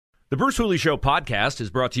The Bruce Hooley Show podcast is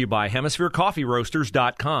brought to you by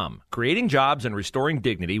HemisphereCoffeeRoasters.com. Creating jobs and restoring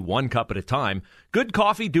dignity one cup at a time. Good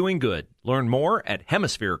coffee doing good. Learn more at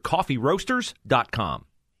HemisphereCoffeeRoasters.com.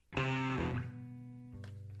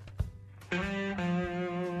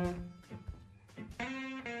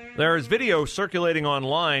 There is video circulating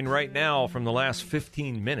online right now from the last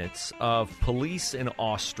 15 minutes of police in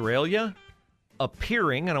Australia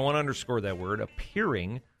appearing, and I want to underscore that word,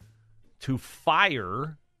 appearing to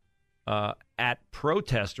fire at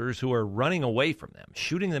protesters who are running away from them,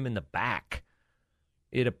 shooting them in the back.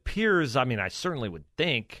 It appears, I mean, I certainly would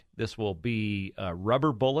think this will be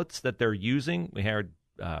rubber bullets that they're using. We heard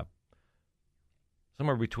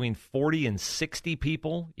somewhere between 40 and 60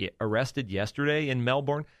 people arrested yesterday in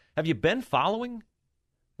Melbourne. Have you been following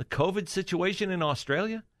the COVID situation in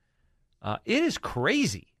Australia? It is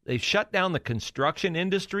crazy. They've shut down the construction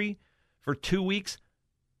industry for 2 weeks.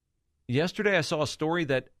 Yesterday I saw a story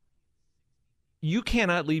that you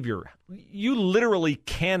literally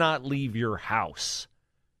cannot leave your house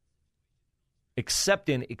except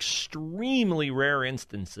in extremely rare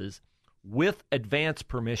instances with advance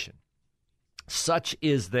permission. Such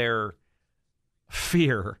is their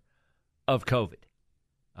fear of COVID.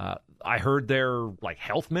 I heard their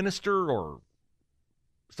health minister or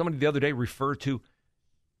somebody the other day refer to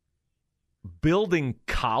building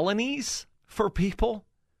colonies for people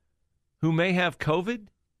who may have COVID,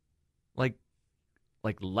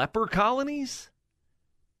 like leper colonies.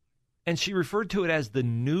 And she referred to it as the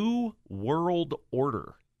New World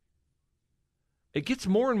Order. It gets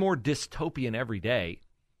more and more dystopian every day.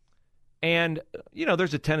 And,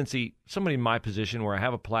 there's a tendency, somebody in my position where I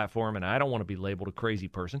have a platform and I don't want to be labeled a crazy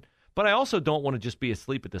person, but I also don't want to just be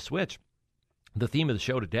asleep at the switch. The theme of the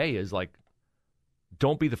show today is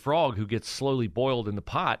don't be the frog who gets slowly boiled in the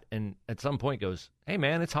pot and at some point goes, hey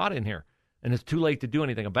man, it's hot in here and it's too late to do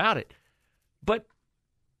anything about it. But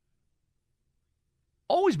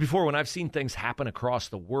always before, when I've seen things happen across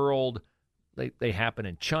the world, they happen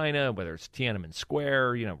in China, whether it's Tiananmen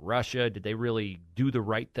Square, Russia. Did they really do the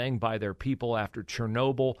right thing by their people after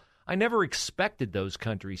Chernobyl? I never expected those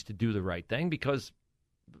countries to do the right thing because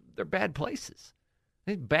they're bad places.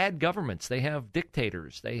 They have bad governments. They have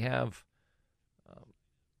dictators. They have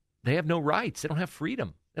no rights. They don't have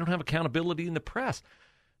freedom. They don't have accountability in the press.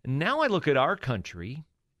 And now I look at our country,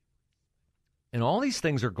 and all these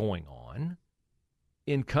things are going on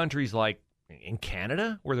in countries like in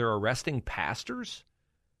Canada, where they're arresting pastors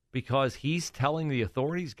because he's telling the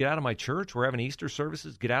authorities, get out of my church. We're having Easter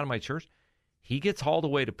services. Get out of my church. He gets hauled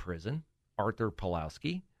away to prison, Arthur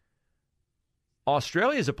Pawlowski.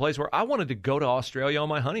 Australia is a place where I wanted to go to Australia on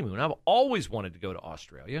my honeymoon. I've always wanted to go to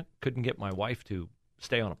Australia. Couldn't get my wife to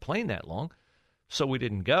stay on a plane that long, so we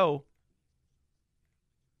didn't go.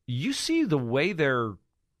 You see the way they're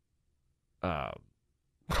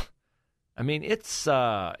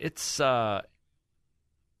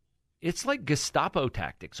it's like Gestapo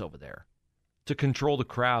tactics over there to control the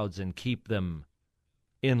crowds and keep them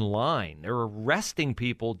in line. They're arresting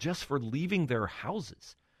people just for leaving their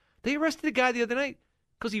houses. They arrested a guy the other night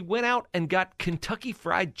because he went out and got Kentucky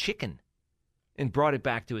Fried Chicken and brought it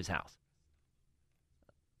back to his house.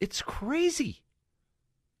 It's crazy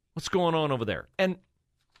what's going on over there. And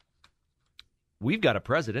we've got a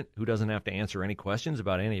president who doesn't have to answer any questions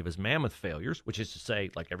about any of his mammoth failures, which is to say,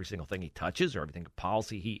 every single thing he touches or everything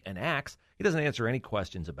policy he enacts, he doesn't answer any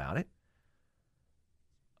questions about it.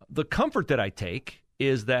 The comfort that I take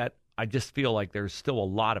is that I just feel like there's still a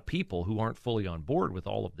lot of people who aren't fully on board with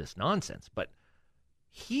all of this nonsense. But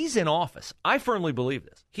he's in office. I firmly believe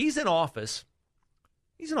this. He's in office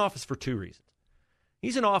for two reasons.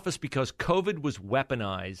 He's in office because COVID was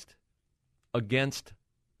weaponized against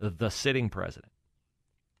the sitting president.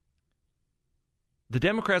 The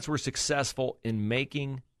Democrats were successful in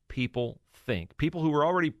making people who were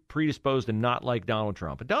already predisposed to not like Donald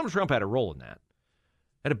Trump, and Donald Trump had a role in that,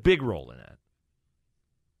 had a big role in that.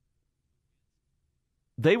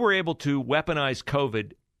 They were able to weaponize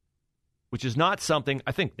COVID, which is not something,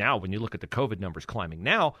 I think now when you look at the COVID numbers climbing,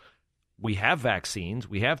 now we have vaccines,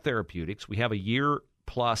 we have therapeutics, we have a year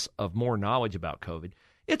plus of more knowledge about COVID.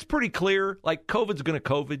 It's pretty clear, COVID's going to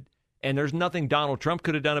COVID, and there's nothing Donald Trump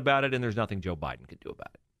could have done about it, and there's nothing Joe Biden could do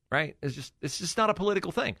about it, right? It's just not a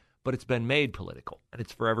political thing, but it's been made political, and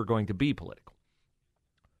it's forever going to be political.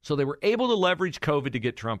 So they were able to leverage COVID to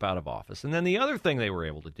get Trump out of office. And then the other thing they were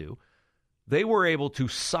able to do, they were able to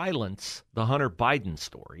silence the Hunter Biden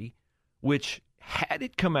story, which, had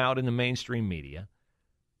it come out in the mainstream media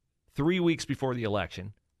 3 weeks before the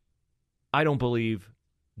election, I don't believe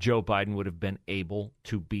Joe Biden would have been able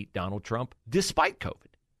to beat Donald Trump despite COVID.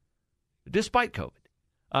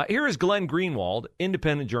 Here is Glenn Greenwald,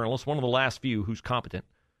 independent journalist, one of the last few who's competent,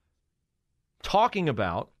 talking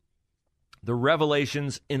about the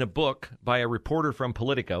revelations in a book by a reporter from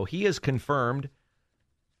Politico. He has confirmed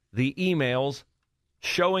the emails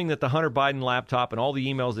showing that the Hunter Biden laptop and all the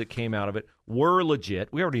emails that came out of it were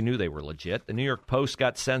legit. We already knew they were legit. The New York Post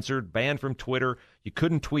got censored, banned from Twitter. You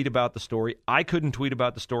couldn't tweet about the story. I couldn't tweet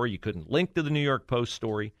about the story. You couldn't link to the New York Post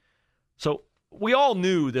story. So we all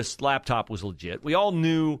knew this laptop was legit. We all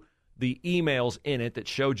knew the emails in it that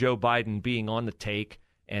show Joe Biden being on the take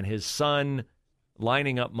and his son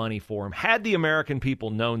lining up money for him. Had the American people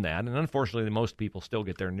known that, and unfortunately most people still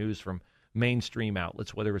get their news from mainstream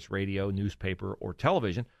outlets, whether it's radio, newspaper, or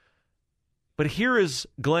television. But here is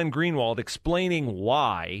Glenn Greenwald explaining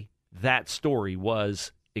why that story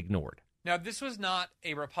was ignored. Now, this was not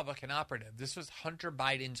a Republican operative. This was Hunter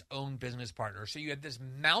Biden's own business partner. So you had this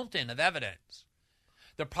mountain of evidence.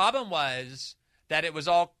 The problem was that it was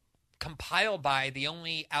all compiled by the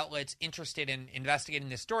only outlets interested in investigating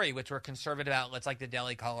this story, which were conservative outlets like the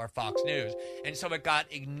Daily Caller, Fox News. And so it got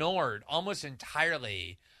ignored almost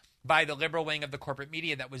entirely by the liberal wing of the corporate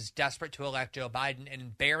media that was desperate to elect Joe Biden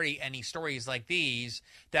and bury any stories like these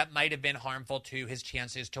that might have been harmful to his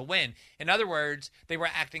chances to win. In other words, they were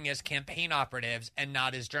acting as campaign operatives and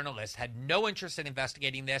not as journalists, had no interest in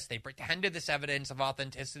investigating this. They pretended this evidence of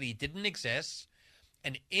authenticity didn't exist.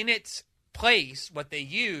 And in its place, what they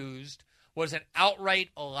used was an outright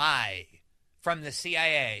lie from the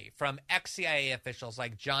CIA, from ex-CIA officials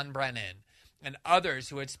like John Brennan and others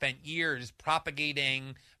who had spent years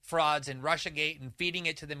propagating frauds in Russiagate and feeding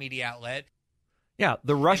it to the media outlet. Yeah,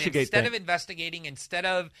 the Russiagate thing. Instead of investigating, instead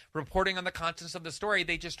of reporting on the contents of the story,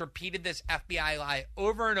 they just repeated this FBI lie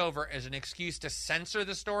over and over as an excuse to censor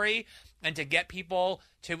the story and to get people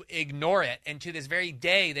to ignore it. And to this very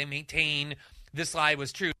day, they maintain this lie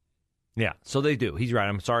was true. Yeah, so they do. He's right.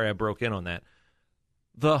 I'm sorry I broke in on that.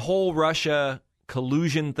 The whole Russia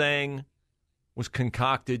collusion thing was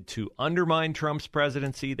concocted to undermine Trump's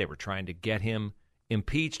presidency. They were trying to get him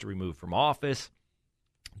impeached, removed from office.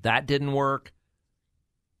 That didn't work.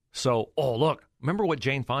 So, look, remember what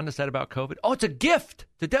Jane Fonda said about COVID? Oh, it's a gift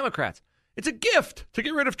to Democrats. It's a gift to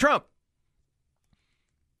get rid of Trump.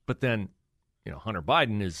 But then, Hunter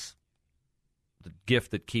Biden is the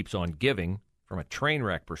gift that keeps on giving from a train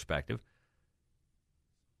wreck perspective.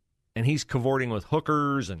 And he's cavorting with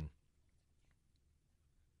hookers and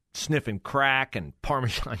sniffing crack and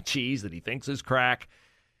Parmesan cheese that he thinks is crack.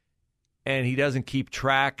 And he doesn't keep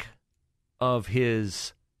track of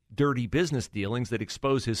his dirty business dealings that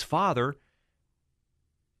expose his father.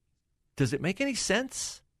 Does it make any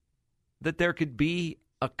sense that there could be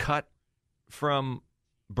a cut from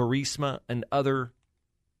Burisma and other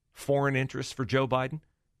foreign interests for Joe Biden?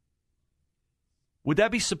 Would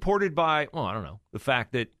that be supported by, I don't know, the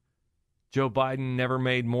fact that Joe Biden never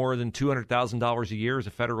made more than $200,000 a year as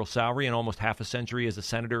a federal salary and almost half a century as a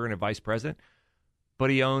senator and a vice president,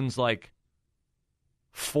 but he owns like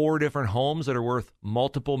 4 different homes that are worth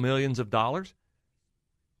multiple millions of dollars?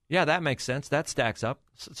 Yeah, that makes sense. That stacks up.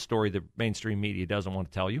 It's a story the mainstream media doesn't want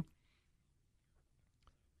to tell you.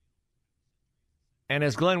 And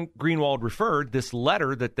as Glenn Greenwald referred, this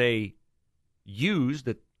letter that they used,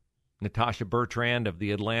 that Natasha Bertrand of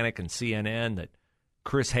The Atlantic and CNN, that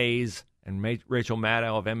Chris Hayes and Rachel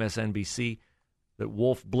Maddow of MSNBC, that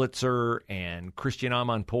Wolf Blitzer and Christian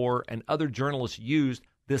Amanpour and other journalists used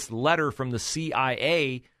this letter from the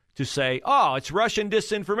CIA to say, it's Russian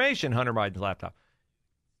disinformation, Hunter Biden's laptop.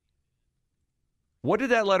 What did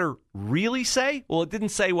that letter really say? Well, it didn't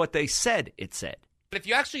say what they said it said. But if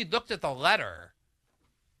you actually looked at the letter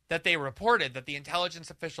that they reported that the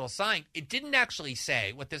intelligence officials signed, it didn't actually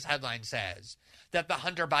say what this headline says, that the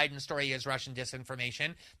Hunter Biden story is Russian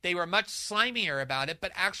disinformation. They were much slimier about it,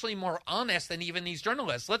 but actually more honest than even these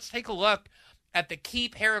journalists. Let's take a look at the key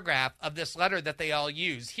paragraph of this letter that they all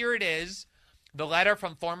use. Here it is, the letter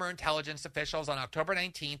from former intelligence officials on October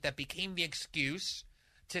 19th that became the excuse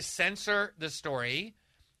to censor the story.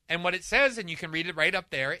 And what it says, and you can read it right up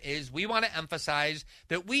there, is we want to emphasize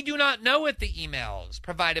that we do not know if the emails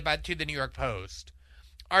provided to the New York Post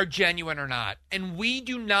are genuine or not. And we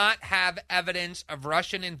do not have evidence of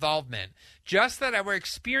Russian involvement, just that our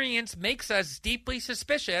experience makes us deeply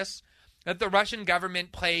suspicious that the Russian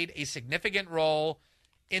government played a significant role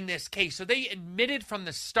in this case. So they admitted from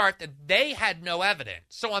the start that they had no evidence.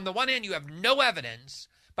 So on the one hand, you have no evidence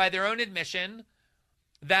by their own admission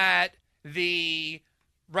that the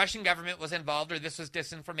Russian government was involved or this was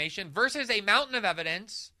disinformation, versus a mountain of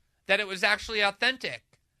evidence that it was actually authentic.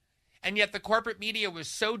 And yet the corporate media was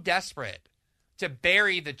so desperate to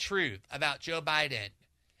bury the truth about Joe Biden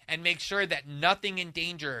and make sure that nothing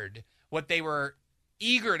endangered what they were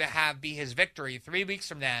eager to have be his victory 3 weeks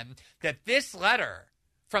from then, that this letter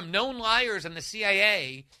from known liars in the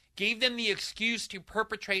CIA gave them the excuse to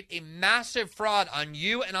perpetrate a massive fraud on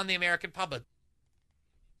you and on the American public.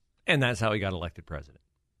 And that's how he got elected president.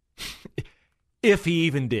 If he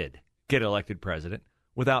even did get elected president,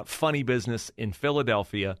 without funny business in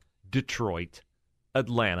Philadelphia, Detroit,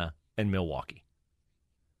 Atlanta, and Milwaukee.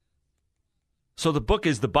 So the book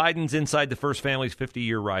is The Bidens Inside the First Family's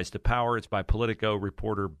 50-Year Rise to Power. It's by Politico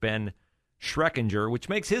reporter Ben Schreckinger, which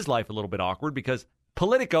makes his life a little bit awkward because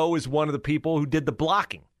Politico is one of the people who did the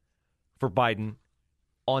blocking for Biden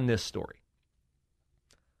on this story.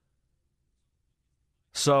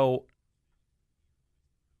 So,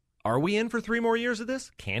 are we in for 3 more years of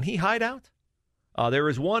this? Can he hide out? There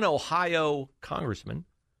is one Ohio congressman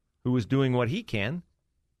who is doing what he can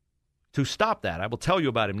to stop that. I will tell you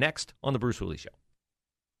about him next on The Bruce Hooley Show.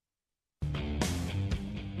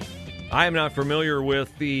 I am not familiar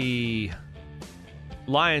with the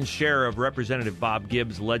lion's share of Representative Bob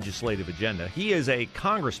Gibbs' legislative agenda. He is a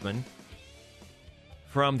congressman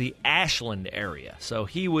from the Ashland area, so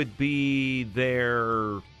he would be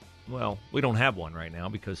there. Well, we don't have one right now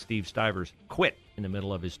because Steve Stivers quit in the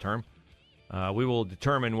middle of his term. We will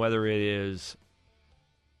determine whether it is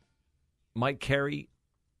Mike Carey.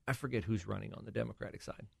 I forget who's running on the Democratic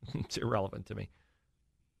side. It's irrelevant to me.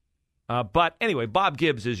 But anyway, Bob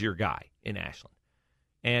Gibbs is your guy in Ashland.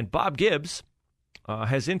 And Bob Gibbs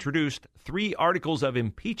has introduced 3 articles of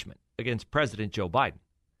impeachment against President Joe Biden.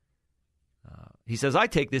 He says, I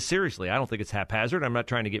take this seriously. I don't think it's haphazard. I'm not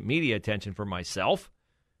trying to get media attention for myself.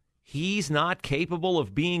 He's not capable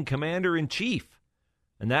of being commander-in-chief.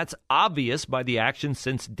 And that's obvious by the actions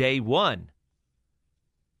since day one.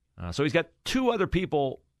 So he's got 2 other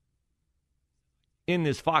people in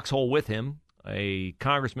this foxhole with him, a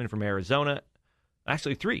congressman from Arizona,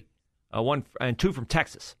 actually 3, 1 and 2 from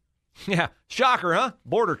Texas. Yeah, shocker, huh?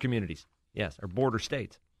 Border communities. Yes, or border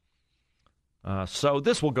states. So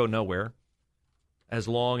this will go nowhere as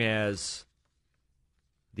long as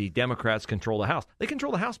the Democrats control the House. They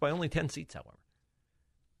control the House by only 10 seats, however.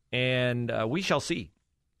 And we shall see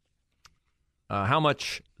how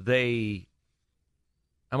much of a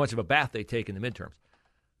bath they take in the midterms.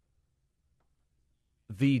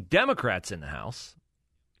 The Democrats in the House,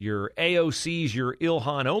 your AOCs, your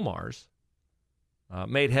Ilhan Omars,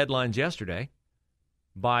 made headlines yesterday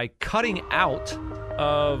by cutting out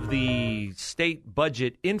of the state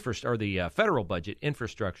budget or the federal budget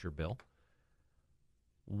infrastructure bill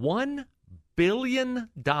 $1 billion,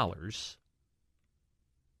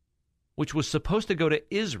 which was supposed to go to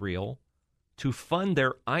Israel to fund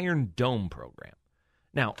their Iron Dome program.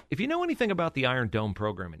 Now, if you know anything about the Iron Dome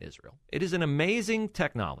program in Israel, it is an amazing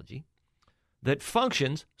technology that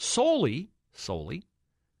functions solely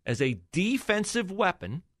as a defensive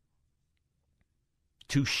weapon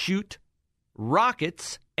to shoot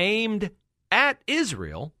rockets aimed at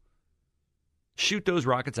Israel, shoot those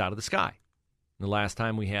rockets out of the sky. The last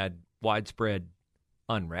time we had widespread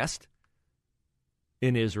unrest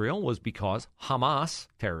in Israel was because Hamas,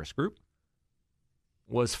 terrorist group,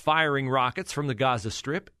 was firing rockets from the Gaza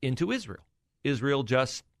Strip into Israel. Israel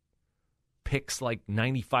just picks like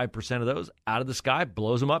 95% of those out of the sky,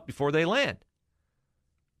 blows them up before they land.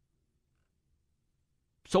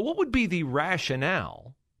 So what would be the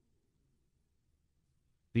rationale,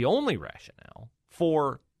 the only rationale,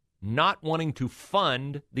 for not wanting to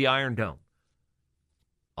fund the Iron Dome?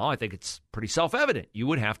 Oh, I think it's pretty self-evident. You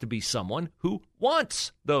would have to be someone who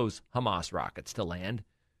wants those Hamas rockets to land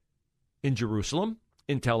in Jerusalem,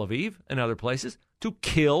 in Tel Aviv, and other places to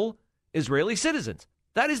kill Israeli citizens.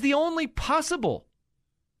 That is the only possible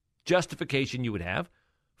justification you would have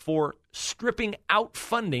for stripping out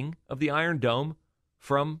funding of the Iron Dome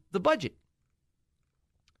from the budget.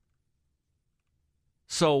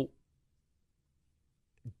 So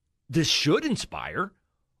this should inspire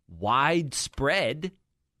widespread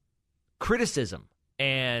criticism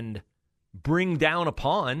and bring down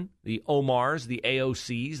upon the Omars, the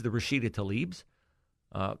AOCs, the Rashida Tlaibs,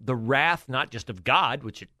 the wrath not just of God,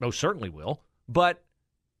 which it most certainly will, but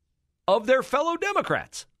of their fellow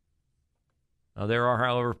Democrats. There are,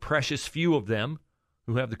 however, precious few of them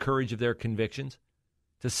who have the courage of their convictions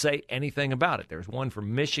to say anything about it. There's one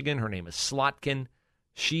from Michigan. Her name is Slotkin.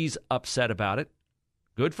 She's upset about it.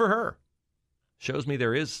 Good for her. Shows me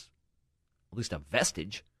there is at least a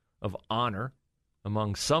vestige of honor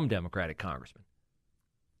among some Democratic congressmen.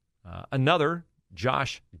 Another,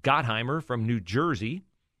 Josh Gottheimer from New Jersey,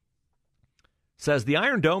 says the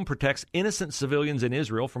Iron Dome protects innocent civilians in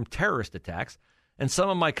Israel from terrorist attacks, and some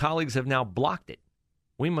of my colleagues have now blocked it.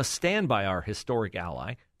 We must stand by our historic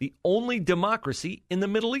ally, the only democracy in the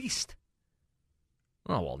Middle East.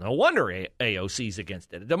 Oh, well, no wonder AOC's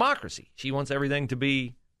against it. A democracy. She wants everything to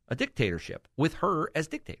be a dictatorship with her as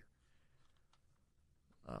dictator.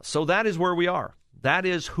 So that is where we are. That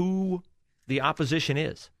is who the opposition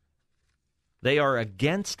is. They are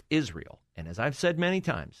against Israel. And as I've said many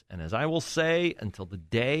times, and as I will say until the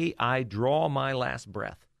day I draw my last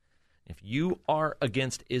breath, if you are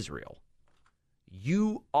against Israel,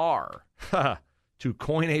 you are, to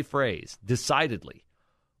coin a phrase, decidedly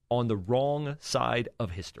on the wrong side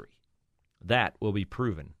of history. That will be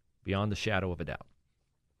proven beyond the shadow of a doubt.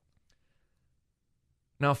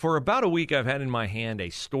 Now, for about a week, I've had in my hand a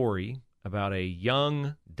story about a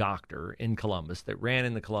young doctor in Columbus that ran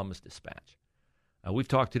in the Columbus Dispatch. We've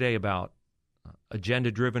talked today about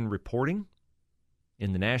agenda-driven reporting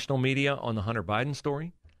in the national media on the Hunter Biden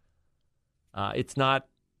story. It's not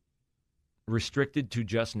restricted to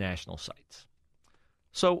just national sites.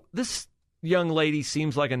 So this young lady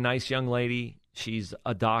seems like a nice young lady. She's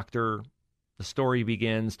a doctor. The story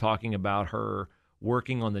begins talking about her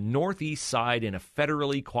working on the northeast side in a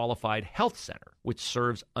federally qualified health center, which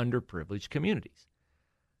serves underprivileged communities.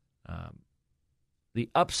 The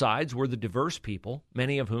upsides were the diverse people,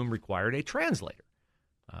 many of whom required a translator.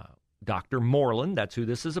 Dr. Moreland, that's who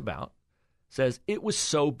this is about, says, "It was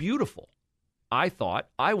so beautiful. I thought,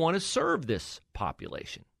 I want to serve this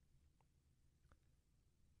population.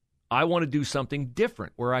 I want to do something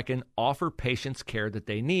different where I can offer patients care that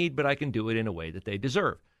they need, but I can do it in a way that they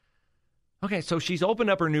deserve." Okay, so she's opened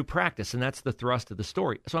up her new practice, and that's the thrust of the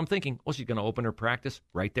story. So I'm thinking, well, she's going to open her practice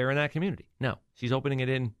right there in that community. No, she's opening it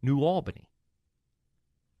in New Albany.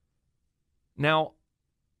 Now,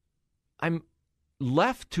 I'm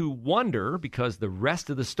left to wonder, because the rest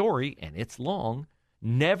of the story, and it's long,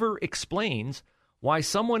 never explains why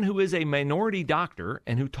someone who is a minority doctor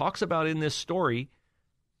and who talks about in this story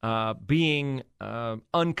being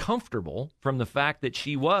uncomfortable from the fact that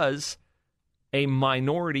she was a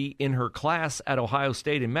minority in her class at Ohio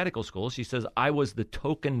State in medical school. She says, "I was the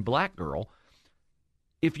token black girl."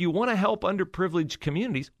 If you want to help underprivileged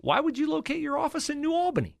communities, why would you locate your office in New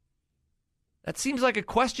Albany? That seems like a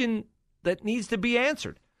question that needs to be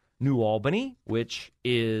answered. New Albany, which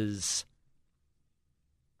is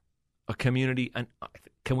a community,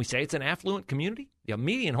 can we say it's an affluent community? The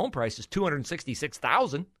median home price is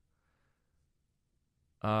 $266,000.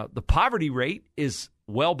 The poverty rate is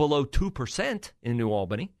well below 2% in New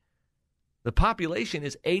Albany. The population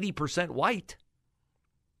is 80% white.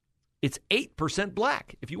 It's 8%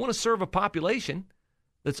 black. If you want to serve a population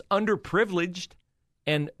that's underprivileged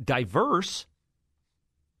and diverse,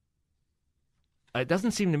 it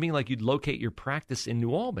doesn't seem to me like you'd locate your practice in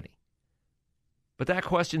New Albany. But that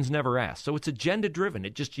question's never asked. So it's agenda-driven.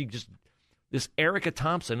 This Erica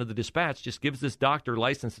Thompson of the Dispatch just gives this doctor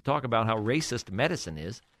license to talk about how racist medicine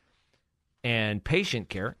is and patient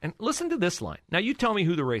care. And listen to this line. Now, you tell me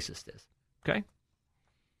who the racist is, okay?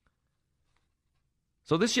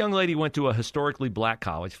 So this young lady went to a historically black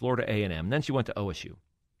college, Florida A&M. Then she went to OSU.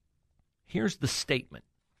 Here's the statement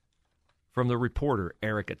from the reporter,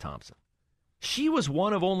 Erica Thompson. "She was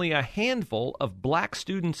one of only a handful of black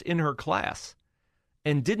students in her class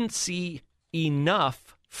and didn't see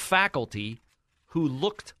enough faculty who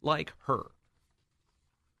looked like her."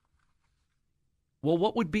 Well,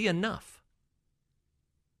 what would be enough?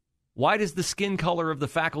 Why does the skin color of the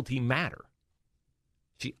faculty matter?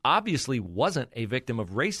 She obviously wasn't a victim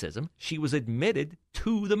of racism. She was admitted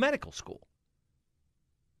to the medical school.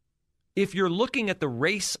 If you're looking at the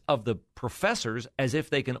race of the professors as if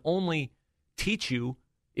they can only teach you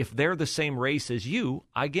if they're the same race as you,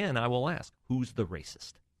 again, I will ask, who's the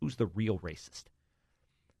racist? Who's the real racist?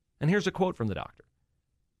 And here's a quote from the doctor.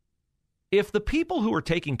 "If the people who are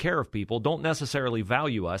taking care of people don't necessarily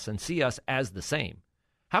value us and see us as the same,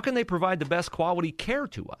 how can they provide the best quality care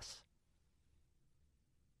to us?"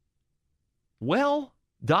 Well,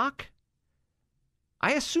 Doc,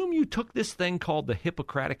 I assume you took this thing called the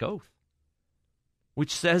Hippocratic Oath,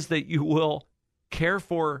 which says that you will care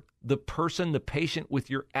for the person, the patient,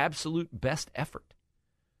 with your absolute best effort.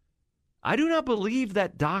 I do not believe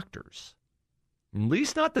that doctors, at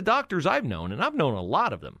least not the doctors I've known, and I've known a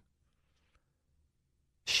lot of them,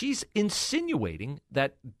 she's insinuating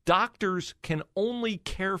that doctors can only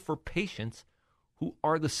care for patients who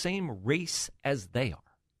are the same race as they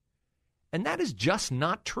are. And that is just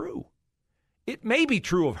not true. It may be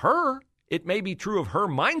true of her. It may be true of her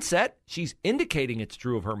mindset. She's indicating it's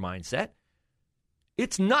true of her mindset.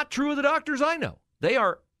 It's not true of the doctors I know. They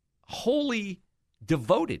are wholly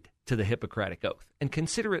devoted to the Hippocratic Oath and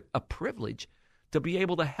consider it a privilege to be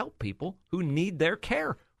able to help people who need their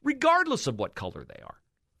care, regardless of what color they are.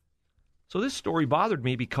 So this story bothered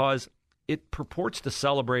me because it purports to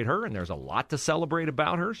celebrate her, and there's a lot to celebrate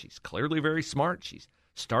about her. She's clearly very smart. She's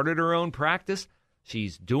started her own practice.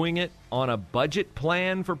 She's doing it on a budget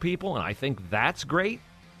plan for people, and I think that's great.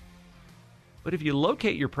 But if you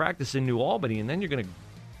locate your practice in New Albany and then you're going to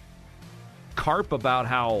carp about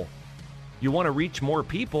how you want to reach more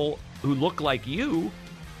people who look like you,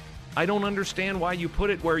 I don't understand why you put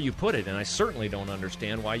it where you put it, and I certainly don't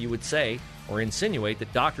understand why you would say or insinuate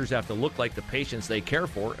that doctors have to look like the patients they care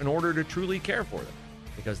for in order to truly care for them,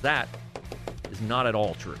 because that is not at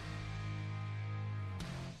all true.